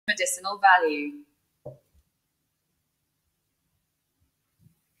medicinal value.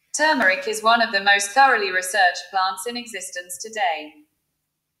 Turmeric is one of the most thoroughly researched plants in existence today.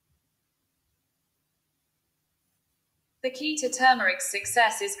 The key to turmeric's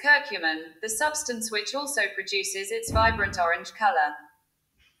success is curcumin, the substance which also produces its vibrant orange color.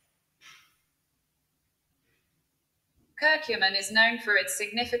 Curcumin is known for its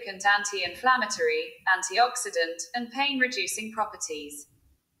significant anti-inflammatory, antioxidant, and pain-reducing properties.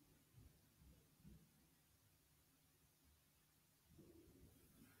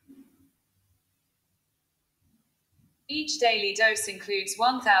 Each daily dose includes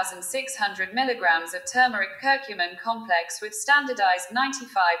 1,600 milligrams of turmeric curcumin complex with standardized 95%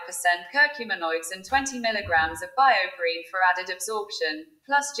 curcuminoids and 20 milligrams of bioperine for added absorption,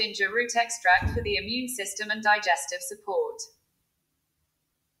 plus ginger root extract for the immune system and digestive support.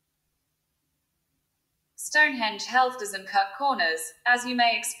 Stonehenge Health doesn't cut corners, as you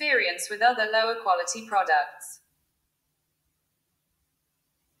may experience with other lower quality products.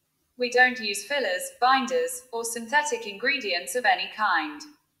 We don't use fillers, binders, or synthetic ingredients of any kind.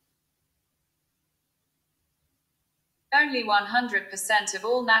 Only 100% of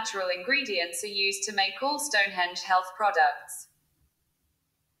all natural ingredients are used to make all Stonehenge Health products.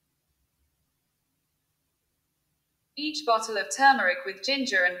 Each bottle of turmeric with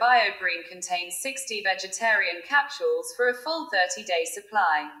ginger and bioperine contains 60 vegetarian capsules for a full 30-day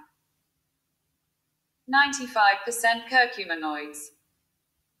supply. 95% curcuminoids.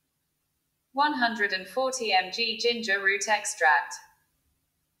 140 mg ginger root extract.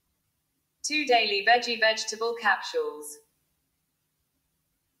 2 daily vegetable capsules.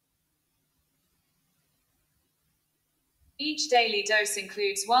 Each daily dose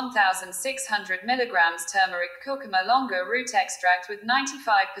includes 1,600 milligrams turmeric curcuma longa root extract with 95%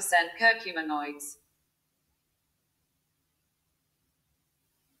 curcuminoids.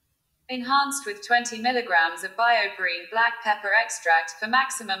 Enhanced with 20 milligrams of bioperine black pepper extract for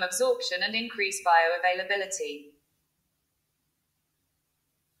maximum absorption and increased bioavailability.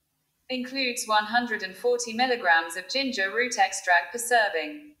 Includes 140 milligrams of ginger root extract per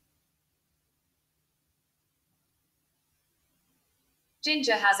serving.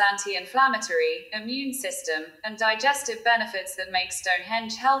 Ginger has anti-inflammatory, immune system, and digestive benefits that make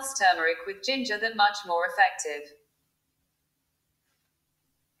Stonehenge Health's turmeric with ginger that much more effective.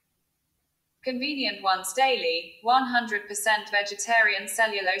 Convenient once daily, 100% vegetarian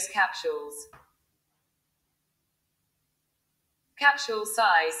cellulose capsules. Capsule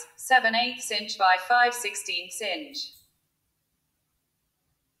size, 7/8 inch by 5/16 inch.